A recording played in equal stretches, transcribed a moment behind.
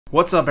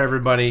What's up,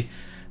 everybody?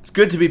 It's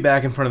good to be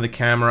back in front of the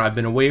camera. I've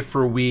been away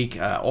for a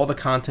week. All the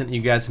content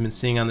you guys have been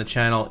seeing on the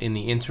channel in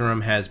the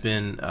interim has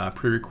been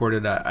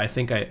pre-recorded. I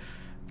think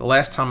the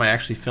last time I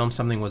actually filmed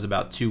something was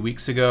about 2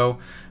 weeks ago.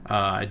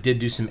 I did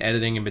do some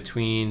editing in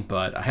between,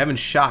 but I haven't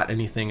shot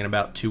anything in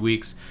about 2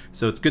 weeks.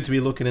 So it's good to be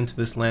looking into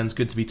this lens,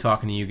 good to be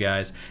talking to you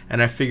guys.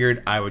 And I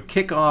figured I would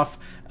kick off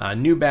a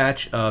new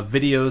batch of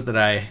videos that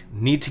I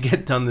need to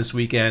get done this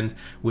weekend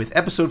with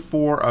episode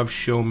 4 of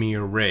Show Me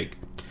Your Rig.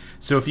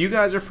 So if you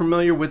guys are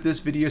familiar with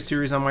this video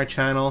series on my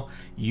channel,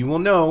 you will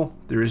know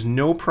there is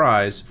no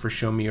prize for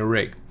Show Me Your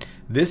Rig.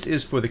 This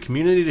is for the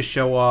community to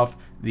show off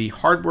the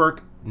hard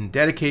work and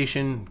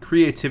dedication,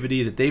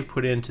 creativity that they've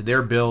put into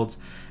their builds,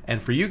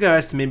 and for you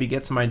guys to maybe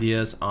get some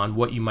ideas on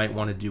what you might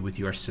want to do with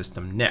your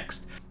system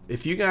next.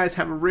 If you guys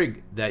have a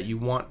rig that you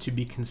want to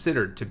be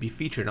considered to be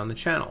featured on the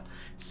channel,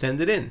 send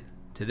it in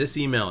to this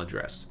email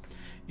address.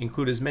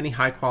 Include as many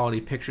high quality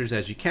pictures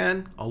as you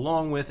can,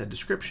 along with a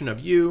description of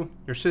you,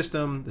 your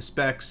system, the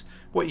specs,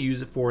 what you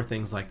use it for,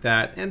 things like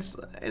that, and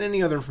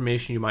any other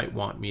information you might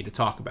want me to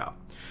talk about.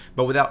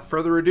 But without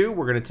further ado,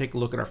 we're going to take a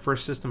look at our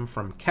first system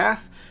from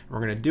Kath, and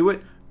we're going to do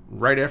it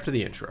right after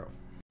the intro.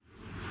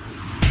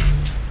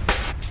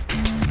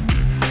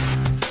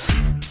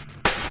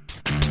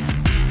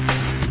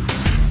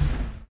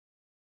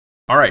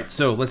 Alright,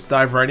 so let's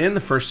dive right in. The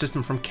first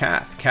system from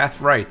Kath. Kath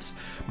writes,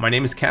 "My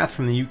name is Kath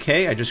from the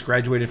UK. I just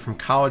graduated from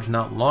college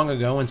not long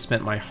ago and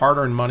spent my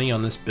hard-earned money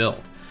on this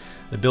build.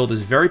 The build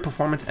is very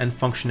performance and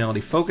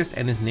functionality focused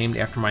and is named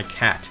after my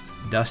cat,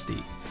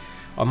 Dusty.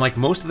 Unlike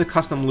most of the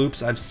custom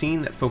loops I've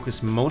seen that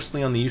focus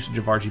mostly on the usage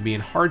of RGB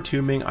and hard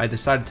tubing, I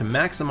decided to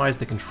maximize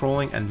the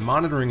controlling and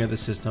monitoring of the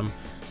system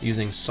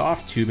using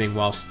soft tubing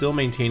while still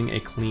maintaining a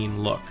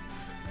clean look.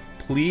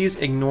 Please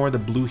ignore the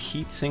blue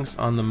heat sinks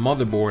on the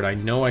motherboard. I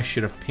know I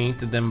should have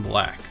painted them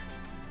black."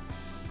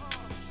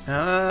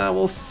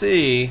 We'll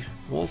see.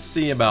 We'll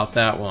see about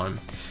that one.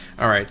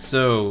 Alright,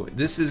 so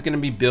this is going to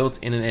be built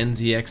in an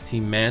NZXT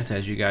Manta,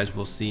 as you guys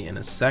will see in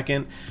a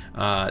second.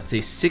 It's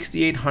a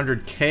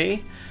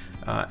 6800K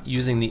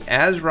using the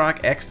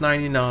ASRock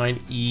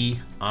X99E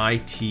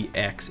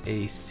ITX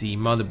AC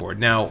motherboard.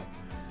 Now,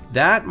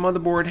 that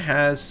motherboard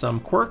has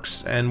some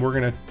quirks, and we're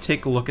going to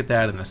take a look at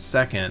that in a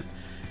second.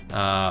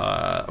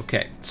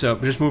 Okay, so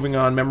just moving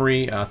on.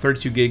 Memory,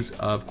 32 gigs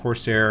of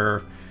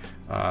Corsair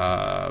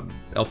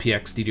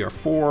LPX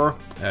DDR4,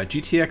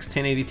 GTX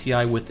 1080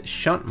 Ti with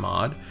shunt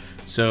mod.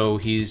 So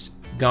he's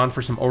gone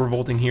for some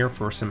overvolting here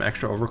for some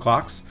extra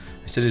overclocks.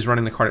 I said he's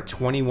running the card at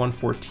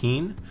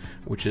 2114,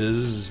 which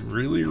is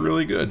really,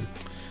 really good.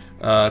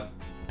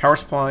 Power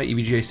supply,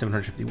 EVGA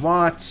 750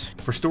 watts.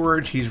 For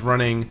storage, he's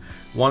running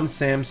one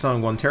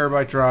Samsung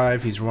 1TB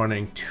drive. He's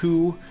running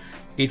two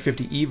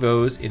 850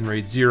 EVOs in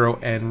RAID 0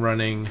 and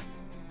running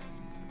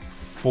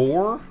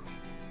four?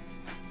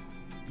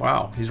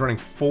 Wow, he's running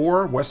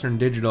four Western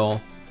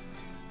Digital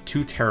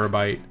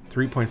 2TB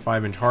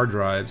 3.5-inch hard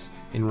drives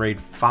in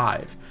RAID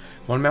 5.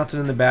 One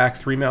mounted in the back,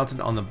 three mounted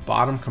on the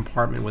bottom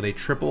compartment with a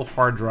triple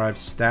hard drive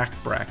stack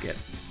bracket.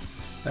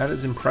 That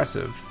is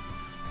impressive.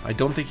 I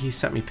don't think he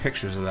sent me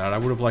pictures of that. I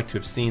would have liked to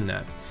have seen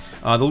that.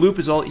 The loop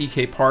is all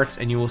EK parts,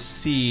 and you will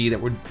see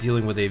that we're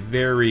dealing with a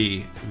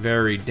very,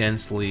 very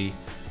densely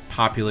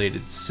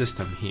populated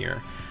system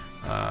here.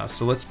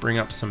 So let's bring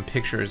up some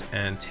pictures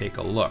and take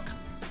a look.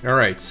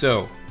 Alright,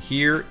 so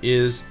here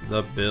is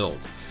the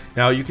build.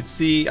 Now you can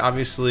see,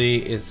 obviously,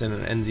 it's in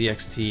an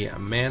NZXT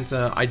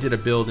Manta. I did a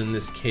build in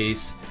this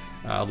case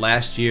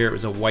last year. It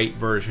was a white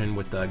version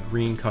with the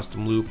green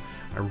custom loop.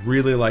 I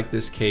really like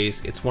this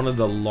case. It's one of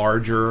the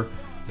larger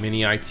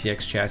mini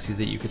ITX chassis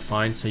that you could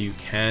find, so you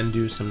can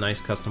do some nice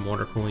custom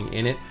water cooling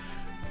in it.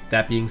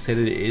 That being said,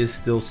 it is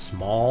still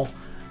small,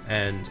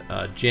 and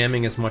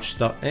jamming as much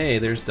stuff, hey,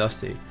 there's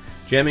Dusty,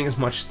 jamming as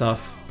much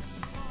stuff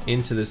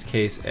into this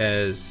case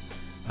as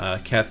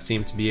Kath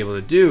seemed to be able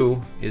to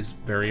do is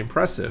very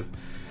impressive.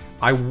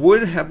 I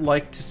would have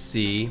liked to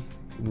see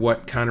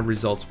what kind of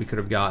results we could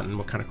have gotten,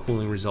 what kind of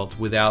cooling results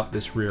without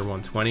this rear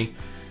 120.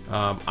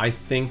 I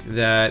think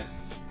that,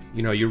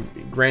 you know,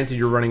 granted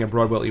you're running a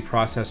Broadwell E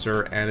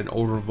processor and an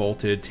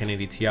overvolted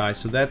 1080 Ti,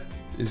 so that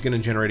is going to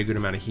generate a good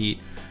amount of heat.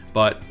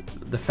 But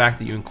the fact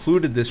that you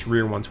included this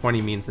rear 120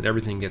 means that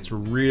everything gets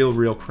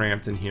real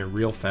cramped in here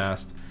real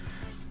fast.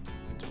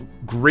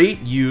 Great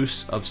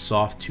use of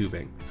soft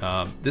tubing.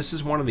 This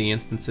is one of the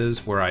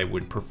instances where I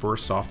would prefer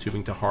soft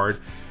tubing to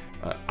hard.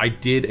 I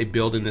did a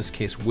build in this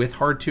case with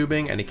hard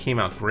tubing, and it came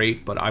out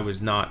great, but I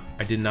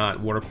did not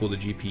water cool the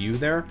GPU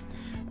there,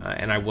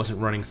 and I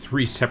wasn't running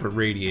 3 separate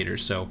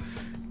radiators. So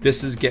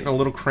this is getting a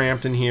little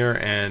cramped in here,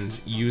 and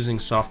using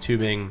soft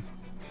tubing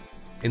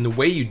in the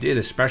way you did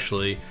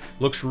especially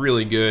looks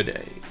really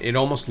good. It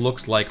almost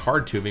looks like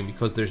hard tubing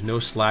because there's no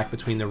slack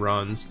between the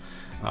runs.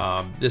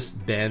 This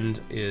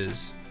bend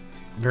is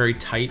very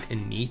tight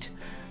and neat.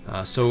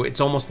 So it's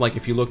almost like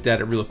if you looked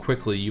at it real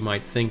quickly, you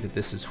might think that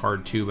this is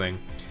hard tubing.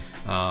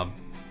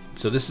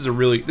 So this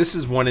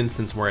is one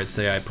instance where I'd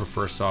say I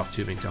prefer soft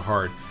tubing to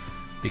hard.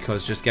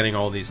 because just getting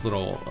all these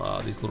little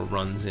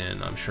runs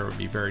in, I'm sure would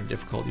be very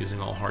difficult using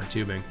all hard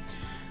tubing.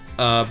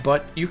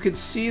 But you could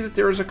see that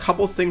there's a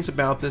couple things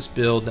about this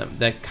build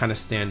that kind of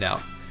stand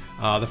out.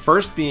 The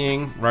first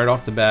being, right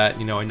off the bat,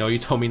 I know you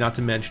told me not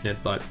to mention it,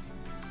 but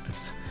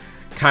it's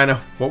kind of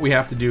what we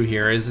have to do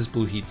here is this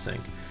blue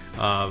heatsink.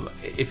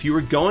 If you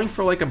were going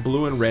for like a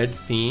blue and red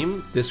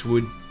theme, this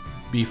would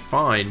be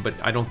fine, but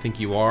I don't think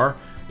you are,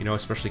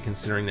 especially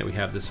considering that we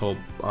have this whole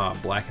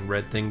black and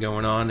red thing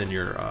going on and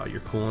your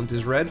coolant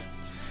is red.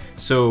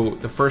 So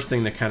the first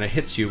thing that kind of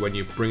hits you when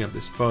you bring up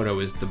this photo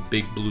is the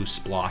big blue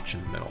splotch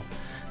in the middle.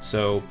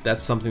 So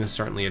that's something to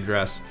certainly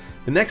address.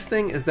 The next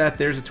thing is that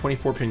there's a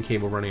 24-pin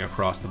cable running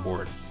across the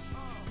board.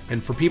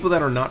 And for people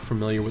that are not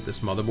familiar with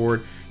this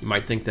motherboard, you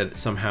might think that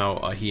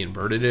somehow he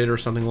inverted it or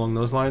something along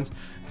those lines.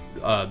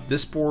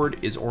 This board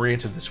is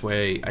oriented this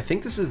way. I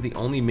think this is the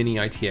only mini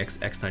ITX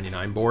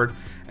X99 board,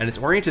 and it's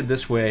oriented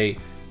this way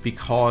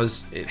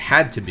because it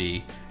had to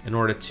be in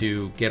order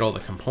to get all the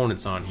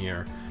components on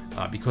here,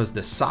 because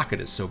the socket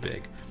is so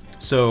big.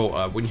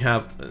 So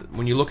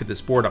when you look at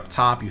this board up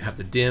top, you have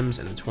the DIMMs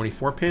and the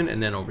 24-pin,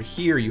 and then over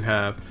here you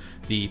have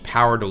the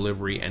power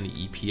delivery and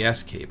the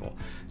EPS cable.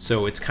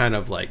 So it's kind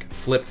of like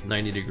flipped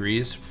 90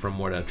 degrees from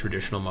what a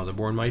traditional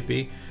motherboard might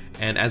be.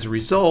 And as a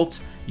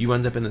result, you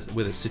end up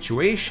with a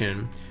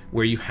situation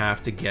where you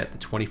have to get the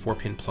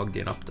 24-pin plugged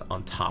in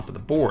on top of the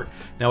board.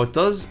 Now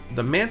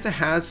the Manta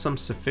has some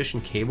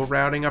sufficient cable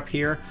routing up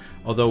here,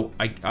 although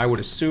I would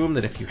assume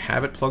that if you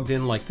have it plugged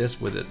in like this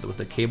with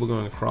the cable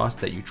going across,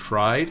 that you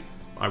tried,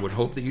 I would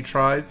hope that you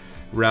tried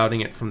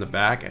routing it from the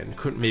back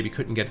and maybe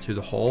couldn't get it through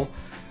the hole.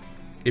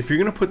 If you're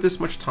gonna put this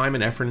much time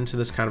and effort into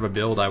this kind of a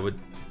build, I would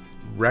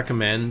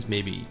recommend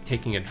maybe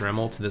taking a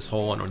Dremel to this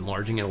hole and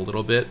enlarging it a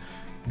little bit.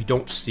 You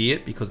don't see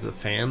it because the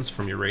fans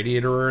from your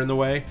radiator are in the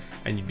way,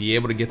 and you'd be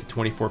able to get the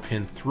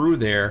 24-pin through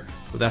there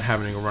without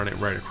having to run it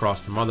right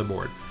across the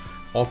motherboard.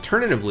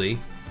 Alternatively,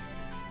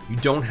 you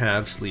don't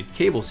have sleeved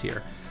cables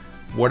here.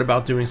 What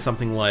about doing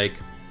something like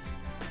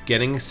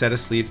getting a set of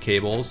sleeved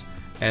cables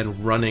and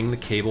running the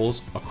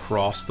cables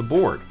across the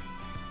board?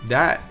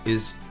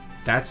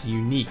 That's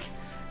unique.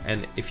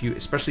 And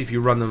especially if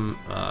you run them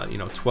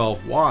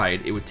 12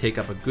 wide, it would take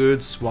up a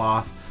good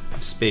swath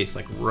of space,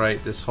 like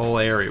right, this whole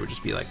area would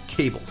just be like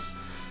cables.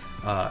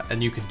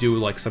 And you could do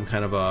like some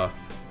kind of a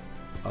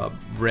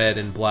red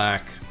and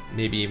black,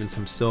 maybe even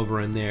some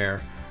silver in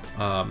there,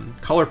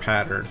 color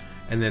pattern,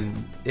 and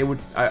then it would,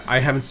 I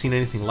haven't seen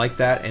anything like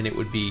that, and it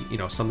would be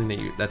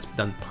something that's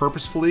done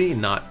purposefully,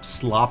 not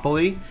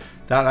sloppily.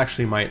 That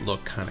actually might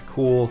look kind of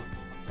cool.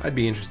 I'd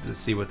be interested to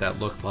see what that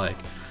looked like.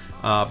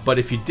 But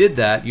if you did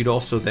that, you'd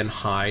also then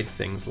hide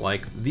things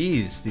like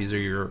these. These are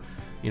your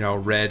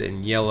red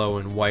and yellow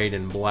and white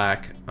and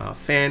black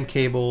fan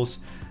cables.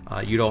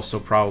 You'd also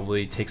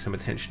probably take some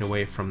attention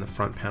away from the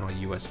front panel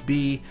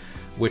USB,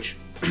 which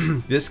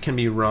this can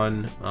be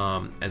run,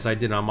 as I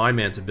did on my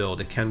Manta build,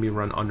 it can be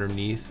run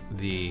underneath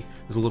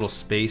there's a little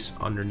space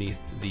underneath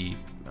the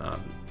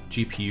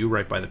GPU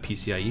right by the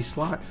PCIe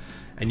slot.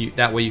 And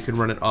that way you can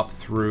run it up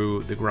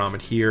through the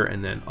grommet here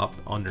and then up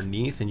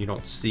underneath, and you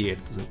don't see it.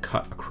 It doesn't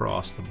cut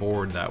across the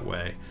board that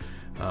way.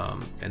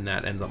 And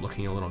that ends up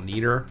looking a little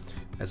neater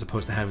as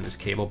opposed to having this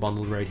cable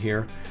bundled right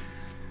here.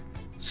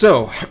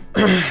 So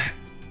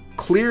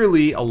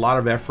clearly a lot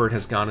of effort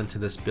has gone into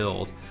this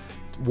build.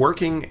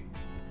 Working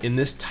in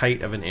this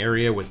tight of an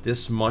area with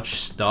this much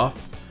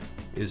stuff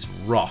is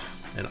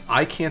rough, and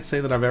I can't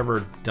say that I've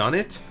ever done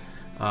it.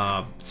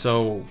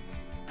 So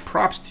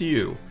props to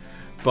you.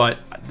 But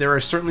there are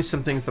certainly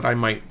some things that I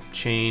might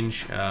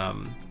change,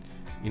 and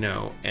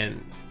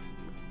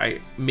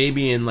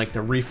maybe in like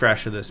the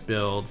refresh of this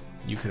build,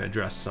 you can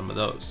address some of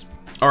those.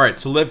 All right,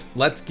 so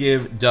let's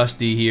give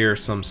Dusty here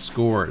some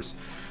scores.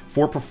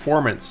 For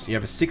performance, you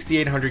have a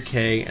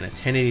 6800K and a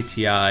 1080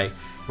 Ti.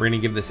 We're gonna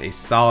give this a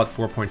solid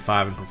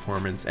 4.5 in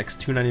performance.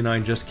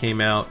 X299 just came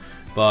out,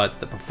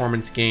 but the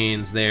performance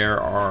gains there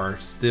are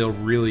still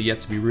really yet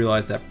to be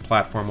realized. That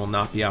platform will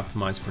not be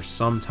optimized for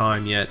some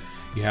time yet.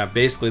 You have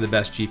basically the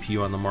best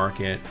GPU on the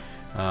market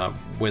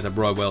with a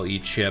Broadwell E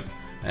chip,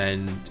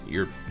 and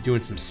you're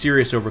doing some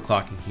serious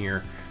overclocking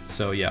here.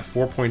 So yeah,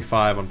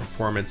 4.5 on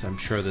performance. I'm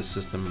sure this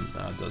system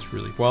does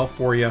really well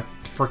for you.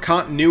 For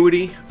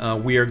continuity,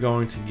 we are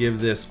going to give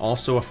this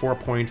also a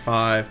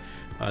 4.5.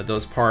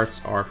 Those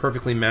parts are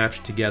perfectly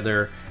matched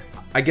together.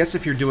 I guess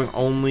if you're doing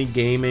only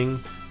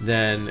gaming,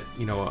 then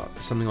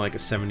something like a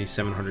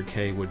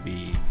 7700K would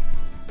be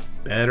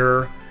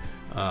better,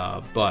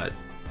 but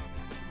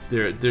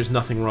there's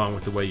nothing wrong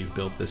with the way you've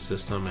built this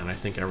system, and I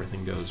think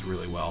everything goes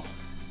really well.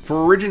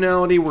 For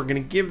originality, we're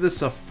going to give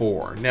this a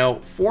 4. Now,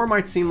 4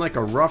 might seem like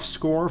a rough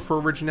score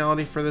for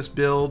originality for this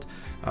build,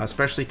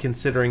 especially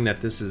considering that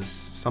this is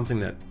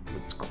something that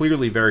it's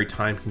clearly very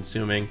time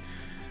consuming.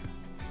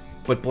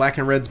 But black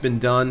and red's been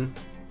done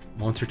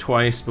once or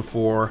twice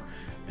before,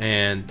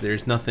 and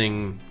there's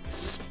nothing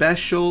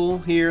special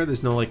here.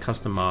 There's no like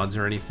custom mods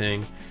or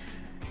anything,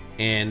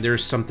 and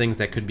there's some things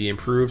that could be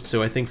improved.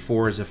 So I think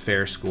 4 is a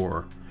fair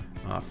score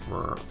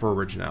for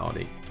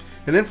originality.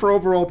 And then for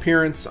overall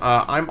appearance,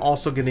 I'm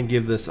also going to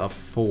give this a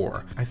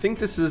 4. I think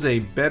this is a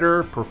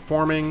better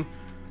performing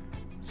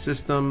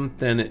system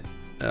than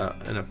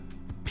an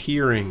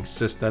appearing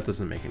system. That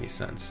doesn't make any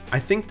sense. I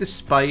think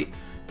despite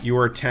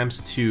your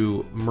attempts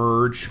to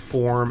merge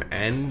form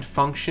and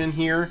function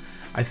here,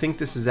 I think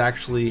this is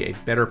actually a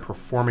better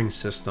performing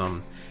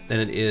system than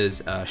it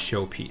is a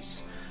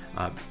showpiece.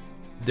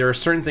 There are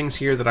certain things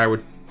here that I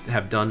would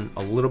have done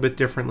a little bit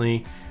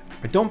differently.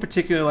 I don't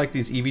particularly like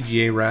these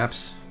EVGA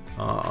wraps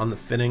on the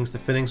fittings. The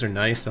fittings are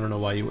nice. I don't know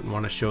why you wouldn't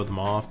want to show them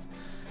off.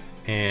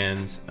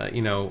 And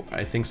you know,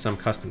 I think some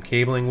custom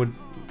cabling would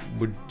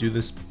do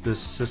this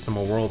system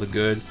a world of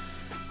good.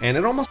 And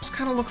it almost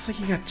kind of looks like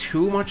you got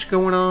too much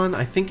going on.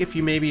 I think if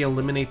you maybe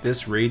eliminate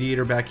this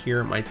radiator back here,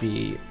 it might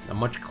be a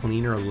much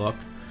cleaner look.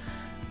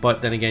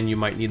 But then again, you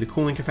might need the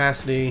cooling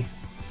capacity,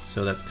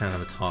 so that's kind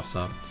of a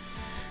toss-up.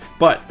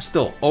 But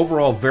still,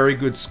 overall, very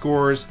good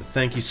scores.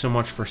 Thank you so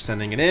much for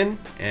sending it in.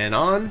 And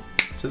on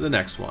to the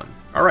next one.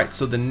 All right,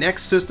 so the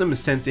next system is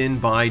sent in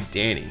by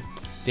Danny.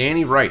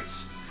 Danny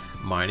writes,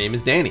 "My name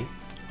is Danny.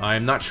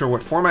 I'm not sure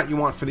what format you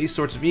want for these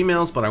sorts of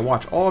emails, but I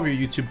watch all of your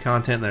YouTube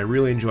content and I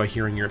really enjoy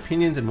hearing your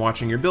opinions and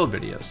watching your build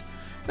videos.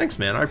 Thanks,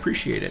 man, I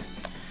appreciate it.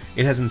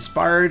 It has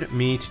inspired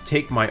me to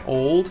take my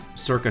old,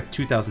 circa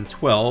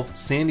 2012,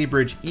 Sandy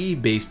Bridge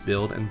E-based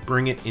build and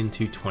bring it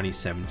into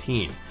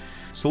 2017.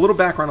 So a little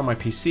background on my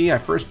PC. I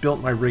first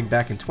built my rig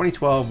back in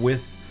 2012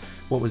 with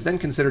what was then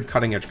considered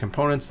cutting-edge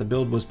components. The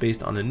build was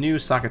based on the new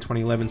socket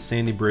 2011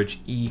 Sandy Bridge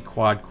E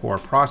quad-core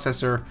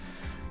processor,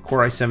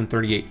 Core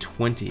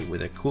i7-3820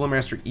 with a Cooler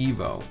Master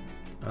Evo.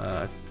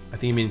 I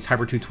think it means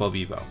Hyper 212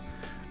 Evo.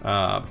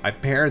 I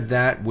paired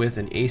that with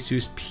an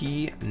Asus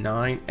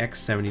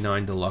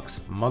P9X79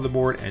 Deluxe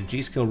motherboard and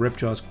G.Skill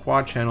Ripjaw's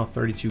quad channel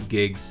 32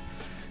 gigs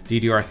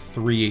DDR3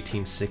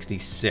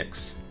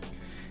 1866.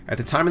 At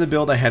the time of the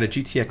build, I had a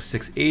GTX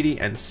 680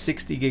 and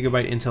 60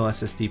 GB Intel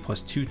SSD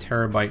plus 2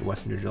 TB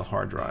Western Digital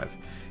hard drive.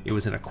 It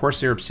was in a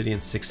Corsair Obsidian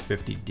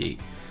 650D.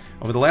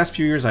 Over the last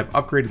few years, I've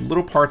upgraded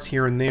little parts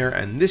here and there,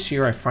 and this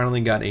year I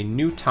finally got a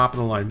new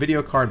top-of-the-line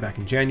video card back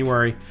in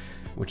January,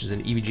 which is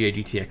an EVGA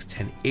GTX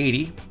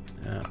 1080.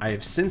 I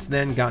have since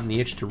then gotten the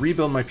itch to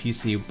rebuild my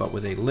PC, but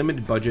with a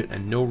limited budget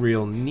and no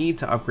real need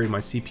to upgrade my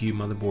CPU,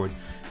 motherboard,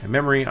 and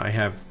memory, I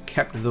have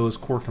kept those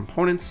core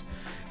components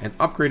and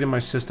upgraded my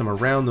system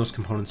around those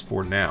components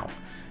for now.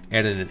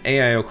 Added an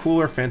AIO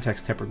cooler,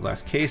 Fantex tempered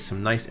glass case,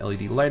 some nice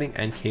LED lighting,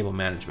 and cable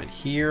management.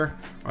 Here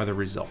are the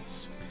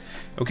results.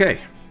 Okay.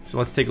 So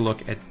let's take a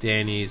look at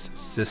Danny's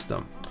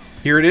system.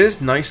 Here it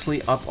is,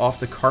 nicely up off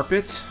the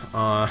carpet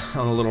on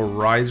a little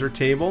riser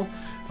table.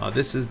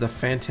 This is the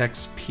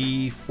Fantex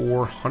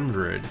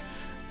P400.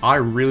 I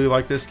really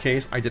like this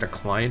case. I did a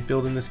client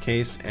build in this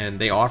case, and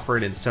they offer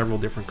it in several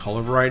different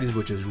color varieties,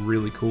 which is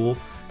really cool.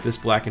 This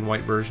black and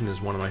white version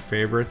is one of my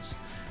favorites.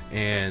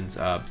 And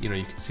you know,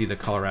 you can see the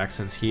color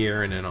accents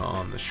here and then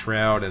on the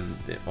shroud, and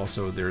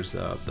also there's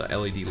the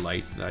LED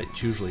light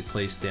that's usually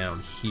placed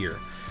down here.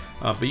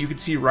 But you can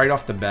see right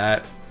off the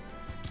bat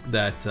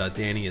that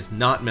Danny is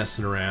not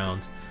messing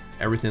around.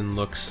 Everything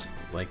looks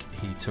like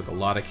he took a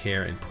lot of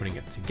care in putting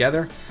it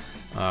together.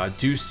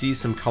 Do see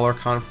some color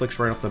conflicts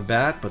right off the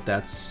bat, but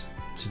that's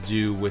to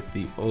do with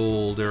the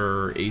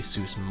older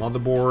Asus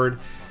motherboard.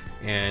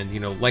 And you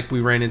know, like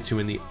we ran into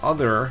in the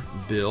other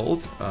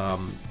build,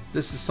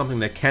 this is something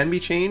that can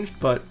be changed,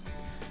 but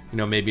you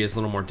know, maybe it's a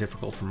little more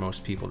difficult for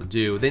most people to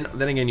do. Then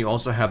again, you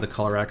also have the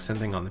color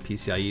accenting on the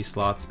PCIe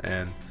slots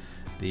and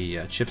the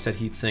chipset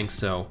heatsink,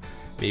 so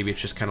maybe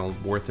it's just kind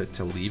of worth it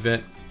to leave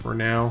it for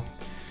now.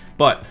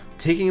 But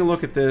taking a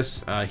look at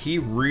this, he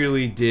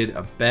really did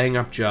a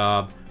bang-up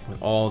job with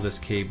all this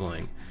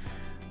cabling.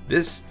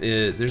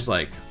 There's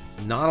like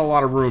not a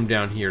lot of room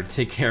down here to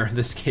take care of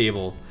this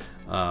cable,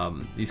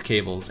 these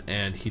cables,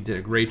 and he did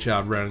a great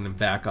job routing them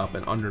back up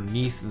and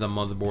underneath the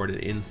motherboard and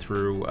in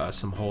through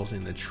some holes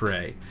in the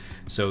tray.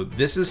 So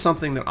this is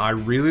something that I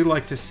really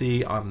like to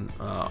see on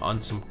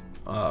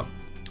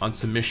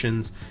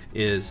submissions,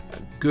 is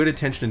good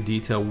attention to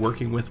detail,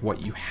 working with what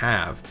you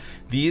have.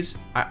 This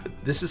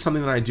is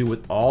something that I do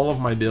with all of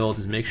my builds,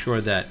 is make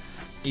sure that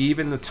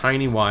even the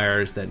tiny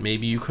wires that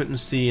maybe you couldn't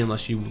see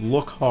unless you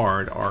look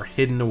hard are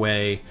hidden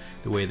away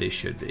the way they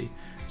should be.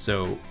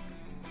 So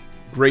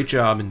great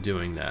job in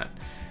doing that.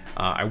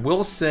 I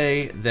will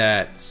say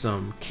that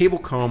some cable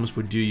combs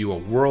would do you a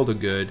world of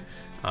good.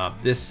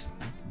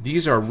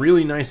 These are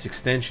really nice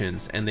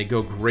extensions, and they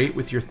go great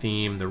with your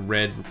theme, the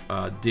red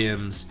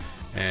dims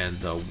and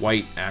the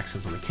white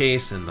accents on the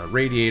case and the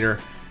radiator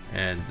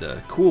and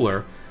the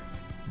cooler.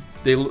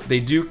 They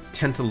do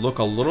tend to look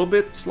a little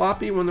bit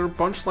sloppy when they're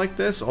bunched like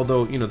this,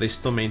 although you know, they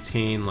still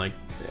maintain like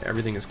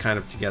everything is kind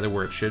of together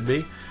where it should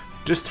be.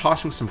 Just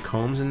tossing some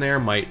combs in there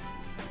might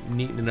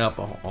neaten it up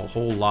a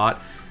whole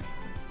lot.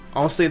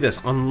 I'll say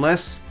this,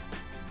 unless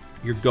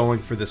you're going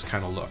for this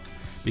kind of look,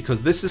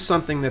 because this is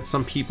something that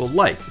some people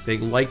like. They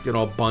liked it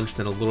all bunched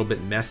and a little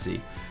bit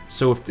messy.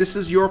 So if this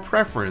is your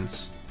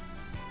preference,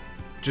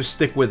 just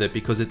stick with it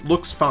because it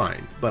looks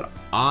fine. But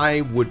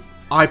I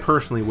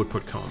personally would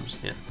put combs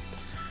in.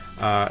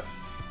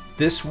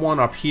 This one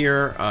up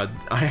here,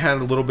 I had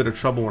a little bit of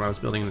trouble when I was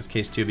building in this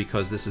case too,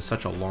 because this is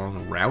such a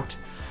long route.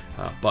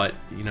 But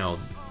you know,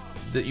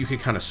 that you could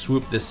kind of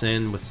swoop this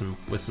in with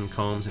some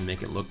combs and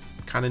make it look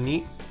kind of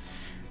neat.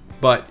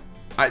 But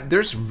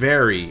there's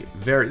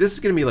this is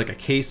going to be like a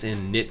case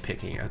in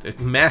nitpicking,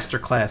 a master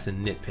class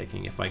in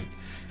nitpicking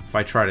if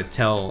I try to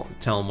tell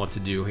them what to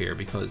do here,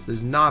 because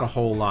there's not a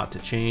whole lot to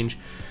change.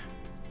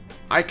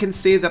 I can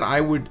say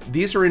that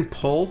these are in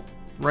pull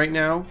right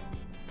now.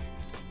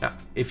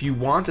 If you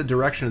want the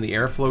direction of the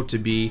airflow to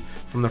be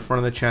from the front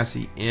of the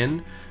chassis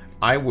in,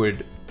 I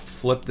would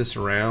flip this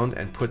around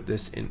and put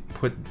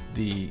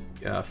the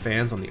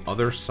fans on the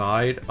other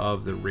side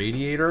of the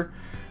radiator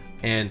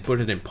and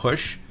put it in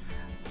push,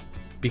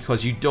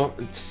 because you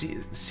don't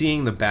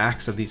seeing the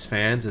backs of these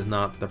fans is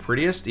not the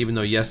prettiest, even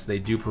though yes, they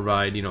do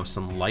provide, you know,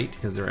 some light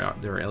because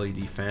they're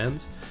LED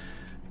fans.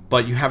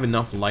 But you have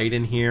enough light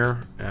in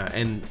here,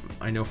 and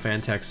I know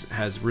Fantex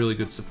has really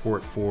good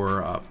support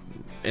for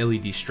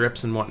LED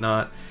strips and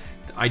whatnot.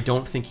 I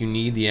don't think you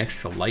need the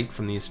extra light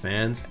from these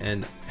fans,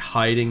 and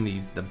hiding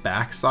the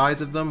back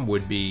sides of them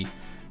would be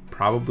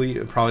probably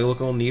look a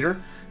little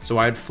neater. So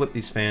I'd flip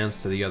these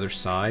fans to the other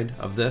side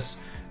of this,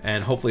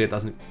 and hopefully it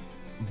doesn't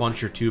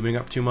bunch your tubing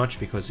up too much,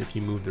 because if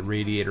you move the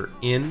radiator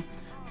in,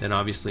 then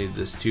obviously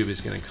this tube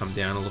is going to come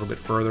down a little bit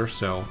further.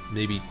 So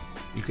maybe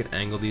you can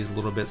angle these a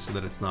little bit so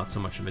that it's not so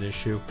much of an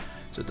issue,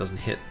 so it doesn't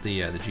hit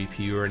the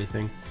GPU or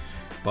anything.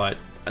 But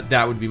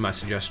that would be my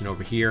suggestion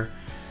over here.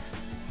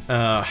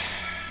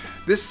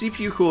 This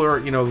CPU cooler,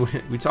 you know,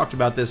 we talked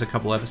about this a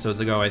couple episodes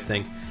ago, I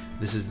think.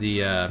 This is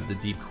the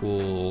Deep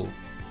Cool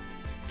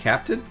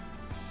Captain,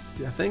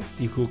 I think,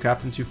 Deep Cool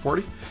Captain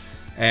 240,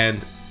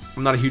 and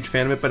I'm not a huge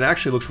fan of it, but it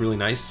actually looks really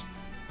nice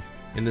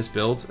in this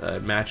build.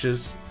 It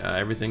matches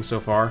everything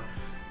so far.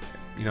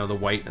 You know, the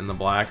white and the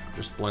black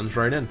just blends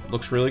right in.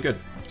 Looks really good.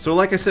 So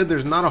like I said,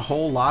 there's not a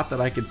whole lot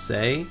that I could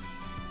say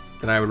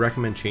that I would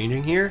recommend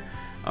changing here.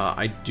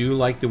 I do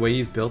like the way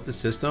you've built the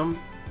system.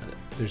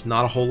 There's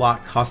not a whole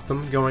lot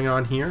custom going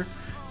on here.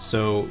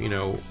 So, you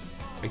know,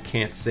 I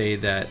can't say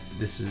that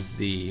this is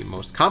the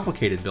most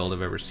complicated build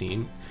I've ever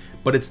seen,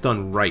 but it's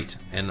done right.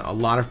 And a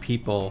lot of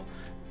people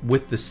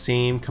with the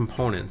same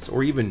components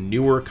or even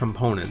newer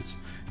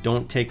components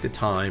don't take the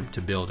time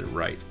to build it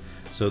right.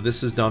 So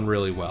this is done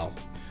really well.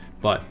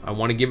 But I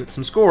want to give it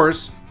some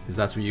scores because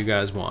that's what you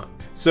guys want.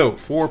 So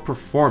for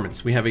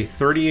performance, we have a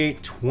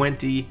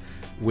 3820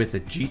 with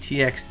a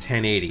GTX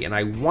 1080, and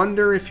I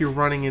wonder if you're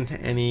running into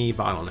any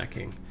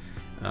bottlenecking.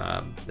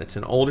 That's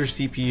an older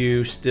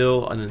CPU,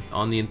 still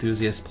on the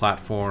enthusiast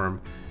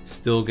platform,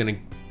 still gonna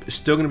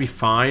be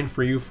fine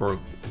for you for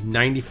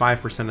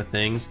 95% of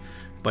things,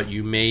 but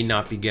you may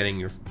not be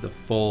getting the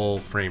full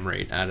frame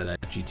rate out of that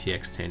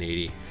GTX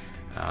 1080.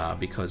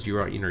 Because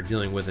you're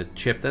dealing with a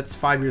chip that's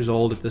 5 years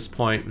old at this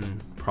point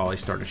and probably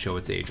starting to show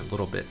its age a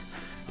little bit.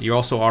 You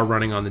also are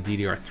running on the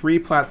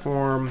DDR3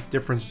 platform.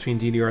 Difference between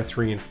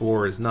DDR3 and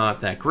 4 is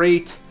not that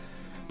great,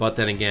 but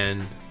then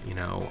again, you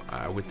know,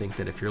 I would think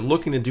that if you're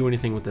looking to do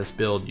anything with this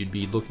build, you'd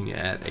be looking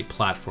at a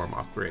platform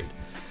upgrade.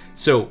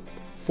 So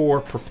for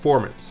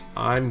performance,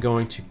 I'm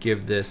going to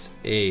give this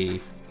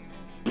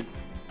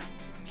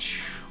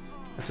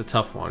that's a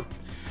tough one.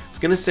 I was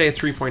gonna say a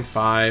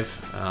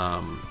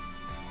 3.5.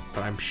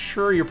 But I'm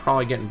sure you're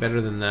probably getting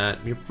better than that.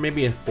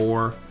 Maybe a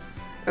 4.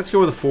 Let's go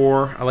with a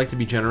 4. I like to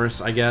be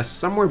generous, I guess.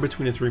 Somewhere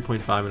between a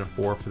 3.5 and a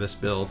 4 for this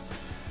build.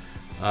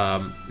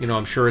 You know,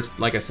 I'm sure it's,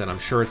 like I said, I'm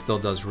sure it still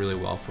does really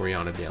well for you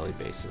on a daily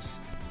basis.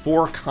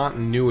 For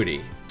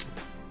continuity,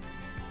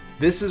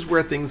 this is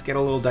where things get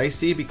a little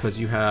dicey because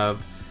you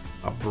have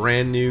a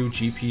brand new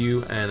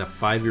GPU and a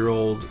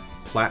 5-year-old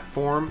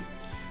platform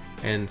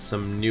and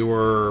some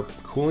newer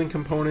cooling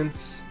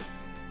components,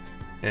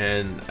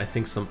 and I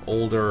think some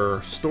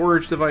older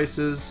storage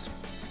devices.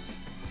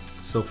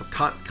 So for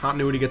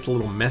continuity gets a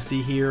little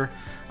messy here.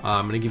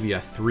 I'm going to give you a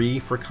 3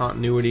 for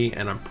continuity,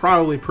 and I'm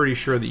probably pretty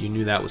sure that you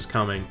knew that was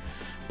coming,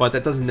 but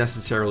that doesn't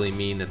necessarily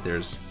mean that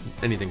there's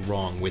anything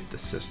wrong with the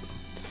system.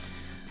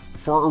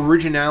 For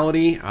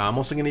originality, I'm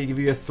also going to give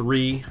you a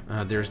 3.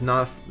 There's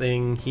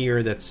nothing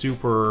here that's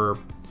super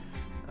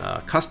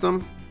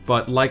custom,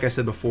 but like I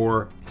said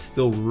before, it's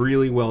still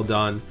really well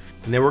done.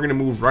 And then we're going to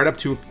move right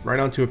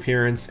on to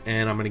appearance,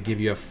 and I'm going to give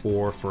you a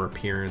 4 for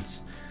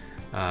appearance.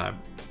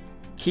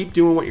 Keep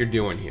doing what you're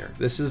doing here.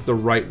 This is the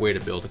right way to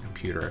build a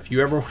computer. If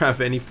you ever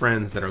have any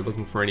friends that are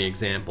looking for any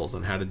examples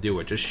on how to do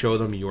it, just show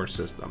them your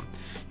system.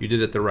 You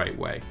did it the right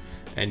way,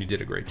 and you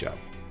did a great job.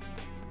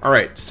 All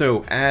right,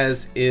 so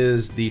as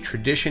is the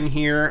tradition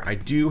here, I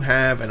do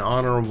have an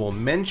honorable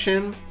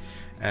mention.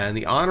 And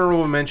the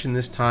honorable mention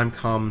this time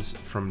comes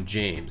from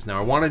James. Now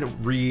I wanted to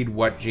read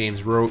what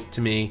James wrote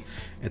to me.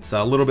 It's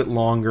a little bit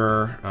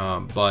longer,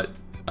 but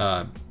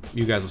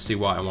you guys will see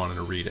why I wanted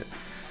to read it.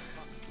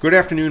 Good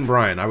afternoon,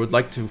 Brian. I would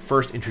like to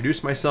first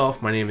introduce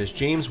myself. My name is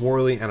James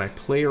Worley, and I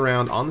play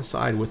around on the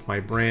side with my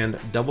brand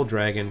Double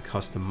Dragon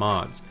Custom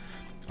Mods.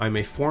 I'm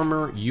a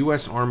former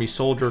U.S. Army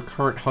soldier,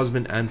 current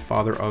husband and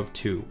father of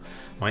 2.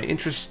 My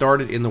interest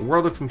started in the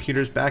world of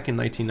computers back in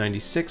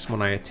 1996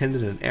 when I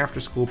attended an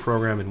after-school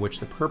program in which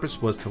the purpose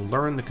was to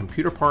learn the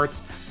computer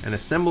parts and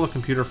assemble a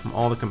computer from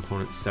all the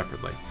components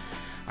separately.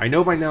 I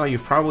know by now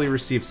you've probably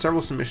received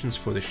several submissions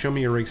for the Show Me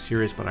Your Rig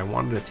series, but I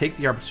wanted to take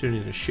the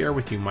opportunity to share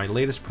with you my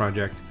latest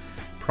project,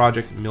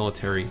 Project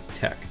Military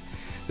Tech.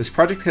 This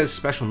project has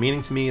special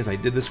meaning to me as I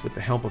did this with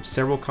the help of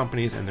several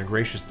companies and their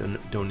gracious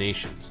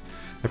donations.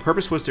 The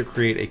purpose was to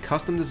create a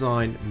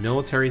custom-designed,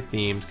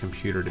 military-themed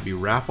computer to be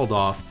raffled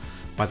off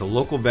by the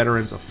local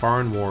veterans of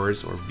foreign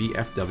wars, or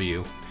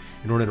VFW,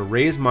 in order to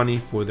raise money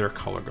for their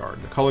color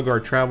guard. The color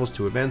guard travels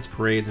to events,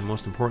 parades, and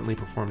most importantly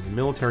performs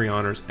military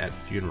honors at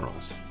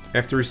funerals.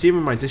 After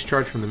receiving my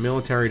discharge from the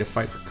military to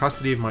fight for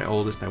custody of my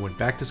oldest, I went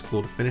back to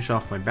school to finish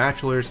off my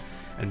bachelor's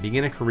and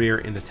begin a career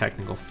in the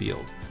technical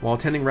field. While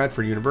attending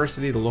Radford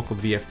University, the local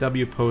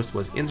VFW post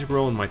was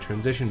integral in my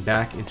transition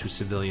back into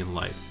civilian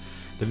life.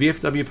 The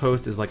VFW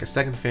post is like a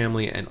second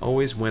family and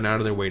always went out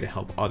of their way to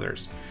help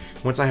others.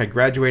 Once I had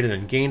graduated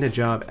and gained a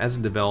job as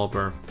a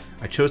developer,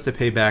 I chose to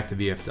pay back to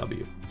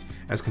VFW.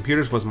 As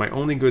computers was my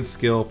only good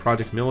skill,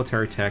 Project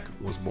Military Tech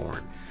was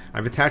born.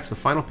 I've attached the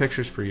final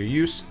pictures for your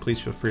use. Please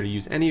feel free to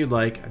use any you'd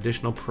like.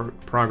 Additional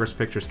progress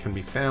pictures can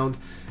be found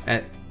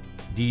at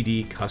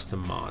DD Custom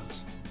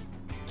Mods.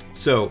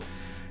 So,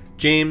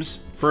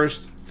 James,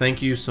 first,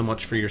 thank you so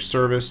much for your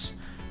service.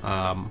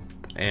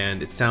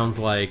 And it sounds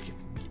like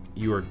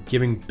you are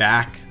giving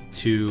back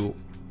to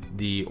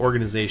the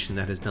organization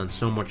that has done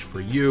so much for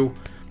you,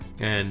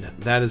 and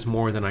that is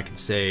more than I can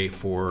say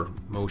for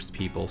most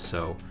people.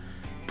 So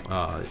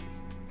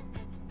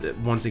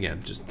once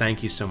again, just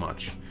thank you so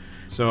much.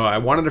 So I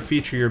wanted to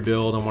feature your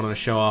build. I wanted to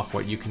show off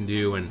what you can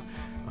do and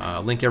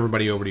link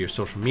everybody over to your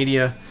social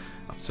media.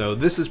 So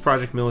this is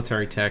Project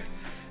Military Tech.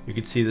 You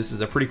can see this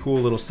is a pretty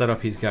cool little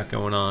setup he's got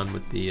going on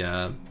with the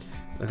I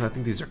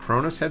think these are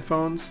Kronos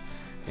headphones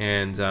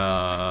and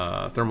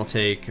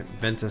Thermaltake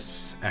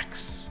Ventus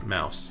X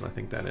mouse, I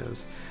think that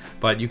is.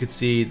 But you can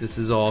see this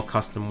is all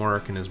custom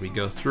work, and as we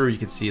go through you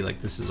can see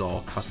like this is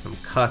all custom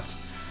cut,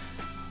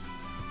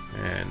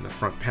 and the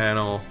front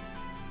panel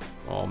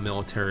all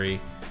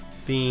military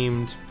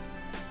themed.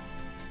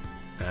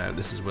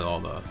 This is with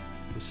all the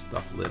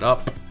stuff lit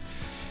up,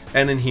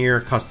 and in here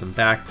custom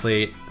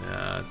backplate.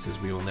 It says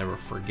we will never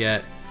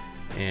forget,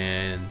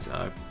 and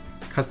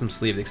custom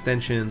sleeved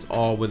extensions,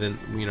 all within,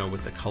 you know,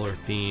 with the color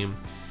theme,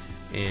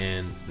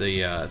 and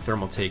the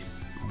Thermaltake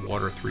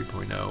Water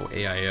 3.0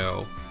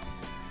 AIO.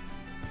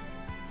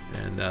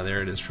 And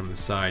there it is from the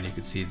side. You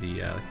can see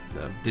the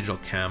digital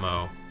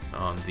camo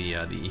on the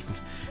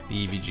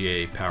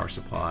EVGA power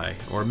supply,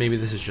 or maybe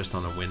this is just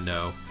on a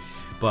window.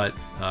 But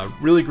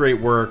really great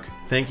work.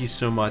 Thank you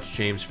so much,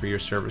 James, for your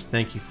service.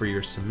 Thank you for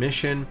your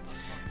submission.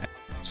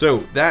 So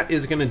that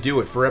is going to do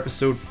it for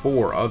episode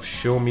 4 of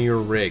Show Me Your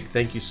Rig.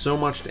 Thank you so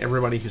much to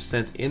everybody who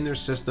sent in their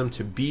system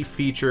to be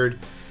featured.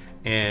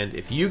 And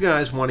if you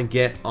guys want to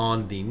get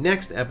on the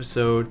next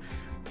episode,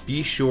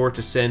 be sure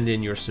to send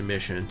in your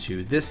submission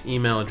to this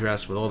email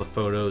address with all the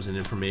photos and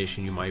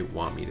information you might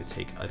want me to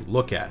take a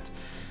look at.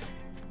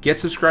 Get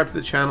subscribed to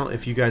the channel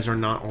if you guys are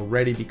not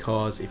already,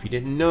 because if you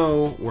didn't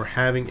know, we're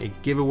having a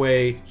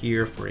giveaway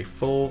here for a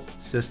full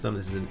system.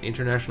 This is an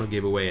international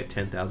giveaway at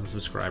 10,000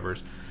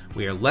 subscribers.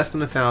 We are less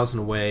than 1,000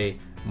 away,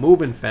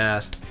 moving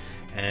fast,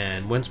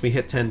 and once we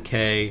hit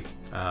 10K,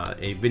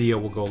 a video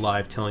will go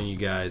live telling you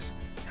guys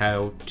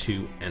how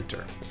to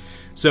enter.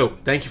 So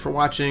thank you for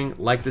watching.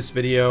 Like this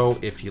video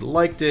if you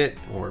liked it,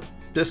 or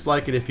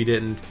dislike it if you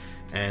didn't,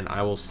 and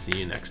I will see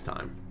you next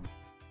time.